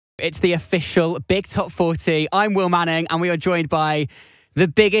It's the official Big Top 40. I'm Will Manning, and we are joined by the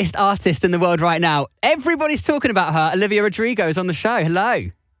biggest artist in the world right now. Everybody's talking about her. Olivia Rodrigo is on the show. Hello.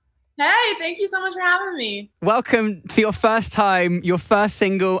 Hey, thank you so much for having me. Welcome for your first time, your first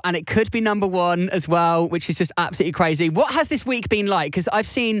single, and it could be #1 as well, which is just absolutely crazy. What has this week been like? Because I've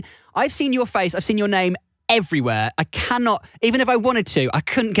seen your face, I've seen your name everywhere. I cannot, even if I wanted to, I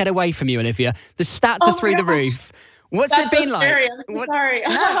couldn't get away from you, Olivia. The stats are through the roof. What's it been like? I'm so sorry.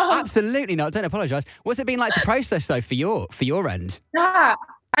 No, absolutely not. Don't apologise. What's it been like to process though for your end? Yeah,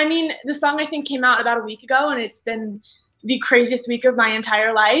 I mean, the song I think came out about a week ago, and it's been the craziest week of my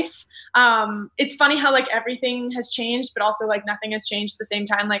entire life. It's funny how like everything has changed, but also like nothing has changed at the same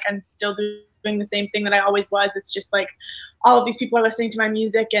time. Like I'm still doing the same thing that I always was. It's just like all of these people are listening to my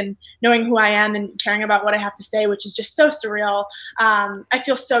music and knowing who I am and caring about what I have to say, which is just so surreal. I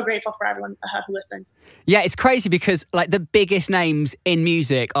feel so grateful for everyone who listens. Yeah, it's crazy because like the biggest names in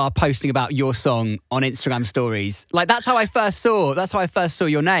music are posting about your song on Instagram stories. Like that's how I first saw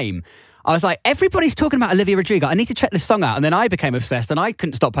your name. I was like, everybody's talking about Olivia Rodrigo. I need to check this song out. And then I became obsessed and I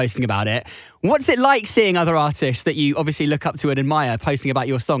couldn't stop posting about it. What's it like seeing other artists that you obviously look up to and admire posting about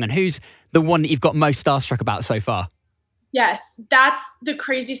your song? And who's the one that you've got most starstruck about so far? Yes, that's the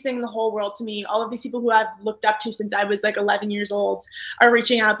craziest thing in the whole world to me. All of these people who I've looked up to since I was like 11 years old are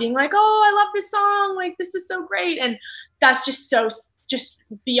reaching out being like, oh, I love this song. Like, this is so great. And that's just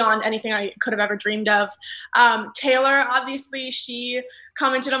beyond anything I could have ever dreamed of. Taylor, obviously, she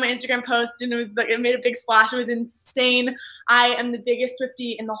commented on my Instagram post and it made a big splash. It was insane. I am the biggest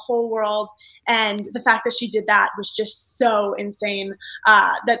Swiftie in the whole world. And the fact that she did that was just so insane.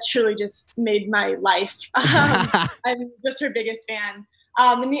 That truly just made my life. I'm just her biggest fan.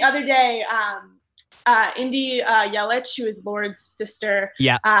 And the other day, Indy Yelich, who is Lord's sister,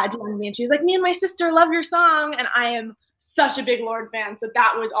 DM'd me and she was like, me and my sister love your song. And I am such a big Lord fan, so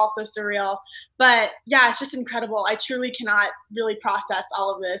that was also surreal. But yeah, it's just incredible. I truly cannot really process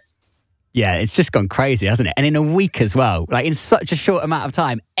all of this. Yeah, it's just gone crazy, hasn't it? And in a week as well, like in such a short amount of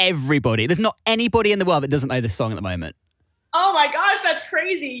time, there's not anybody in the world that doesn't know this song at the moment. Oh my gosh, that's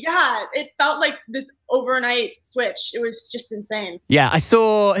crazy. Yeah, it felt like this overnight switch. It was just insane. Yeah, I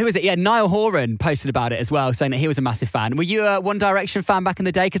saw, who was it? Yeah, Niall Horan posted about it as well, saying that he was a massive fan. Were you a One Direction fan back in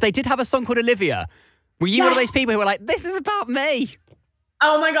the day? Because they did have a song called Olivia. Were you one of those people who were like, this is about me?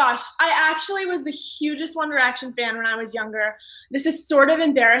 Oh my gosh. I actually was the hugest One Direction fan when I was younger. This is sort of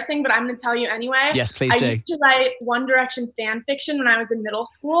embarrassing, but I'm going to tell you anyway. Yes, please do. I used to write One Direction fan fiction when I was in middle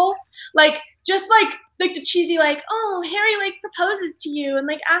school. Just like the cheesy, like, oh, Harry like proposes to you and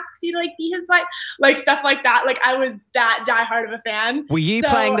like asks you to like be his wife, like stuff like that. Like I was that diehard of a fan. Were you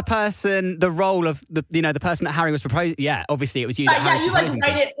playing the role of the person that Harry was proposing? Yeah, obviously it was you that Harry was proposing to.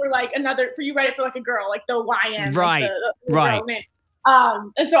 Yeah, you like write it for like you write it for like a girl, like the YN. Right, like the girl's name.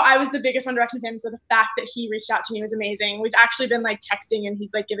 And so I was the biggest One Direction fan. So the fact that he reached out to me was amazing. We've actually been like texting and he's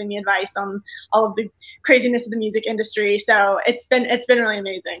like giving me advice on all of the craziness of the music industry. So it's been really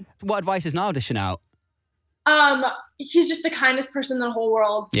amazing. What advice is Niall dishing out? He's just the kindest person in the whole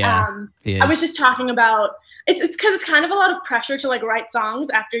world. Yeah, he is. I was just talking about it's because it's kind of a lot of pressure to like write songs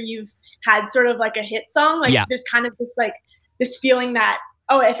after you've had sort of like a hit song. Like there's kind of this feeling that,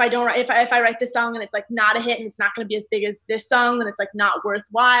 oh, if I write this song and it's like not a hit and it's not going to be as big as this song, then it's like not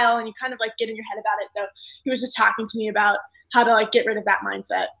worthwhile. And you kind of like get in your head about it. So he was just talking to me about how to like get rid of that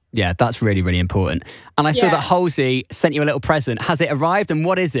mindset. Yeah, that's really, really important. And I saw that Halsey sent you a little present. Has it arrived? And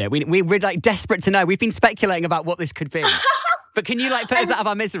what is it? We're like desperate to know. We've been speculating about what this could be. But can you like put us out of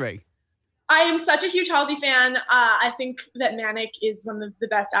our misery? I am such a huge Halsey fan. I think that Manic is one of the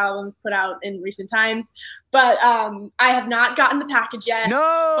best albums put out in recent times. But I have not gotten the package yet.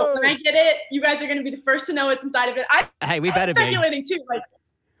 No! But when I get it, you guys are going to be the first to know what's inside of it. Hey, we better be. I'm speculating too. Like,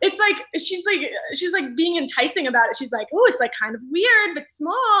 it's like she's like being enticing about it. She's like, oh, it's like kind of weird but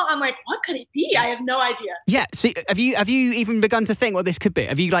small. I'm like, what could it be? I have no idea. Yeah. So have you even begun to think what this could be?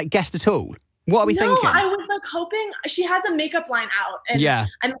 Have you like guessed at all? What are we thinking? No, I was like hoping she has a makeup line out.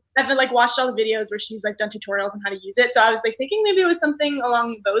 And I've been like watched all the videos where she's like done tutorials on how to use it. So I was like thinking maybe it was something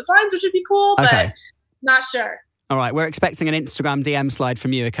along those lines, which would be cool, but not sure. All right, we're expecting an Instagram DM slide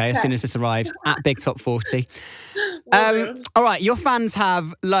from you, okay, as soon as this arrives, at Big Top 40. All right, your fans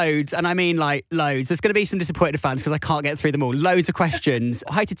have loads, and I mean like loads. There's going to be some disappointed fans because I can't get through them all. Loads of questions.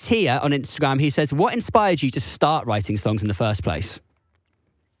 Hi to Tia on Instagram. He says, what inspired you to start writing songs in the first place?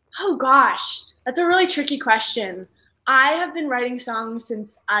 Oh, gosh. That's a really tricky question. I have been writing songs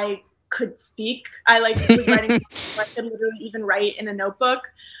since I could speak. I was writing songs I could literally even write in a notebook.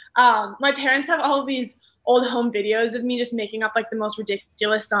 My parents have all of these old home videos of me just making up like the most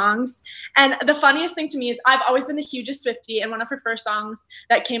ridiculous songs. And the funniest thing to me is I've always been the hugest Swiftie, and one of her first songs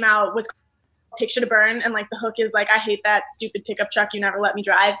that came out was Picture to Burn, and like the hook is like, I hate that stupid pickup truck you never let me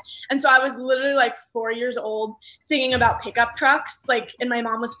drive. And so I was literally like 4 years old singing about pickup trucks, like, and my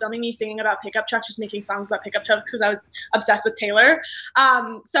mom was filming me singing about pickup trucks, just making songs about pickup trucks because I was obsessed with Taylor.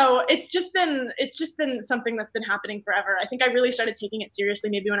 So it's just been something that's been happening forever. I think I really started taking it seriously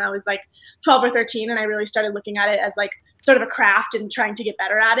maybe when I was like 12 or 13, and I really started looking at it as like sort of a craft and trying to get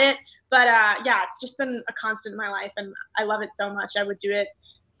better at it. But yeah, it's just been a constant in my life, and I love it so much. I would do it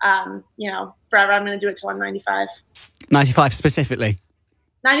forever. I'm going to do it till I'm 95. 95 specifically?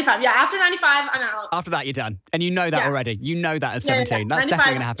 95, yeah. After 95, I'm out. After that, you're done. And you know that already. You know that at 17. That's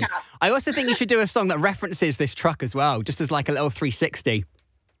definitely going to happen. Cap. I also think you should do a song that references this truck as well, just as like a little 360.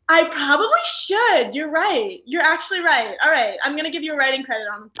 I probably should. You're right. You're actually right. All right. I'm going to give you a writing credit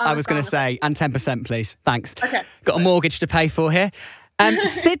on I was going to say, and 10%, please. Thanks. Okay. Got a mortgage to pay for here.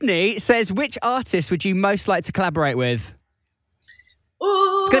 Sydney says, which artist would you most like to collaborate with?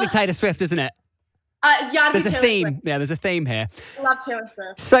 Ooh. It's going to be Taylor Swift, isn't it? Yeah, there's a Taylor theme. Swift. Yeah, there's a theme here. I love Taylor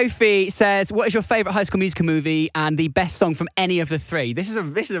Swift. Sophie says, what is your favourite High School Musical movie and the best song from any of the three? This is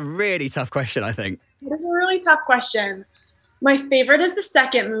a really tough question, I think. It is a really tough question. My favorite is the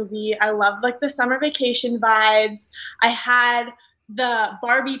second movie. I love like the summer vacation vibes. I had the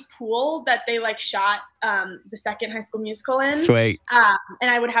Barbie pool that they like shot the second High School Musical in. Sweet.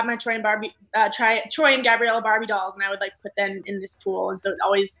 And I would have my Troy and Gabriella Barbie dolls, and I would like put them in this pool, and so it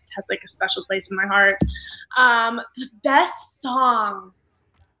always has like a special place in my heart. The best song.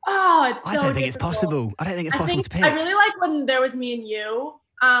 Oh, it's so I don't think difficult. it's possible. I don't think it's possible to pick. I really like When There Was Me and You.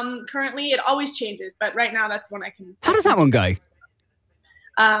 Currently, it always changes, but right now that's one I can. How does that one go?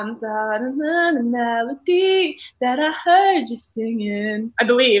 The melody that I heard you singing. I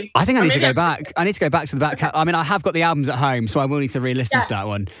believe. I think I need to go back. I need to go back to the back. I mean, I have got the albums at home, so I will need to re-listen to that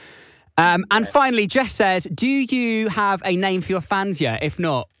one. And finally, Jess says, do you have a name for your fans yet? If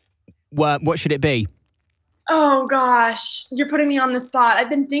not, what should it be? Oh, gosh. You're putting me on the spot. I've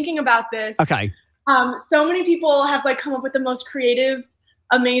been thinking about this. Okay. So many people have like come up with the most creative,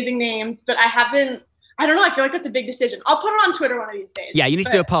 amazing names, but I haven't. I don't know. I feel like that's a big decision. I'll put it on Twitter one of these days. Yeah, you need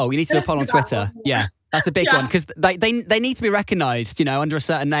to do a poll. You need to do a poll on Twitter. Yeah, that's a big one because they need to be recognised, under a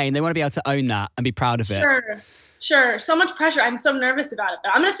certain name. They want to be able to own that and be proud of it. Sure. So much pressure. I'm so nervous about it, though.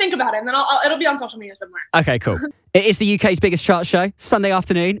 I'm going to think about it, and then it'll be on social media somewhere. Okay, cool. It is the UK's biggest chart show, Sunday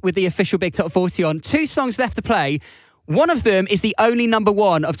afternoon, with the official Big Top 40 on. 2 songs left to play. One of them is the only number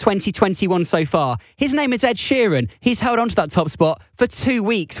one of 2021 so far. His name is Ed Sheeran. He's held on to that top spot for 2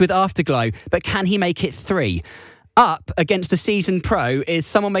 weeks with Afterglow, but can he make it 3? Up against a seasoned pro is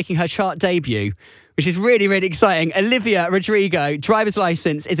someone making her chart debut, which is really, really exciting. Olivia Rodrigo, Driver's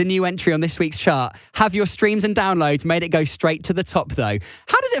License, is a new entry on this week's chart. Have your streams and downloads made it go straight to the top, though?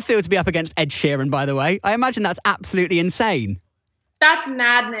 How does it feel to be up against Ed Sheeran, by the way? I imagine that's absolutely insane. That's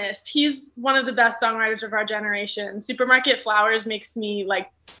madness. He's one of the best songwriters of our generation. Supermarket Flowers makes me like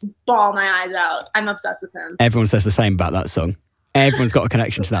bawl my eyes out. I'm obsessed with him. Everyone says the same about that song. Everyone's got a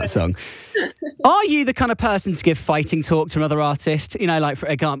connection to that song. Are you the kind of person to give fighting talk to another artist? Like for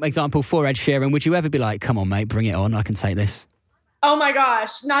example, for Ed Sheeran, would you ever be like, come on, mate, bring it on, I can take this? Oh my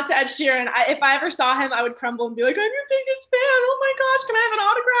gosh, not to Ed Sheeran. If I ever saw him, I would crumble and be like, I'm your biggest fan. Oh my gosh, can I have an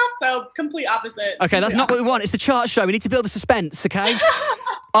autograph? So complete opposite. Okay, that's not what we want. It's the chart show. We need to build the suspense, okay?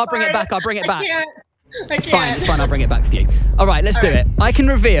 I'll bring it back. It's fine. I'll bring it back for you. All right, let's do it. I can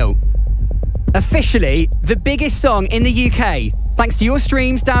reveal officially the biggest song in the UK, thanks to your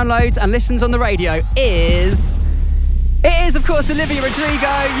streams, downloads, and listens on the radio, is... It is, of course, Olivia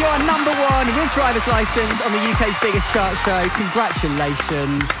Rodrigo. You're number one with Driver's License on the UK's biggest chart show.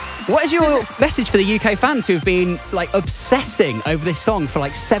 Congratulations. What is your message for the UK fans who have been, obsessing over this song for,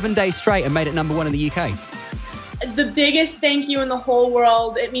 7 days straight and made it number one in the UK? The biggest thank you in the whole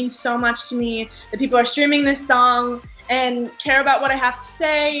world. It means so much to me that people are streaming this song and care about what I have to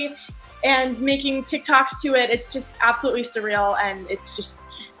say and making TikToks to it. It's just absolutely surreal, and it's just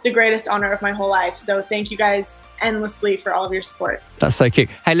the greatest honor of my whole life. So thank you guys endlessly for all of your support. That's so cute.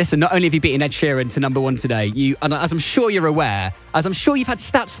 Hey, listen, not only have you beaten Ed Sheeran to number one today, and as I'm sure you're aware, as I'm sure you've had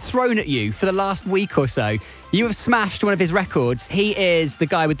stats thrown at you for the last week or so, you have smashed one of his records. He is the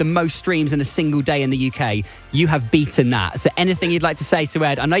guy with the most streams in a single day in the UK. You have beaten that. So anything you'd like to say to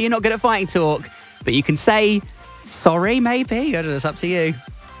Ed? I know you're not good at fighting talk, but you can say sorry, maybe. I don't know, it's up to you.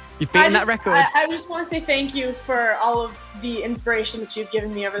 You've beaten that record. I just want to say thank you for all of the inspiration that you've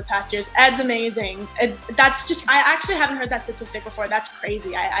given me over the past years. Ed's amazing. I actually haven't heard that statistic before. That's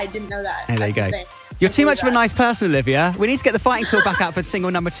crazy. I didn't know that. Hey, there you go. Insane. You're too much of a nice person, Olivia. We need to get the fighting talk back out for single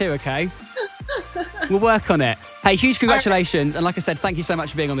number 2, okay? We'll work on it. Hey, huge congratulations. And like I said, thank you so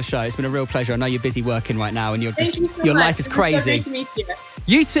much for being on the show. It's been a real pleasure. I know you're busy working right now and your life is crazy. So great to meet you.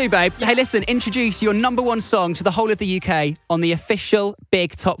 You too, babe. Yeah. Hey, listen, introduce your #1 song to the whole of the UK on the official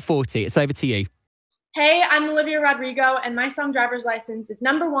Big Top 40. It's over to you. Hey, I'm Olivia Rodrigo, and my song Driver's License is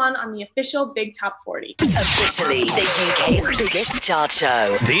 #1 on the official Big Top 40. Officially the UK's biggest chart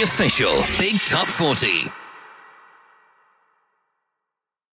show. The official Big Top 40.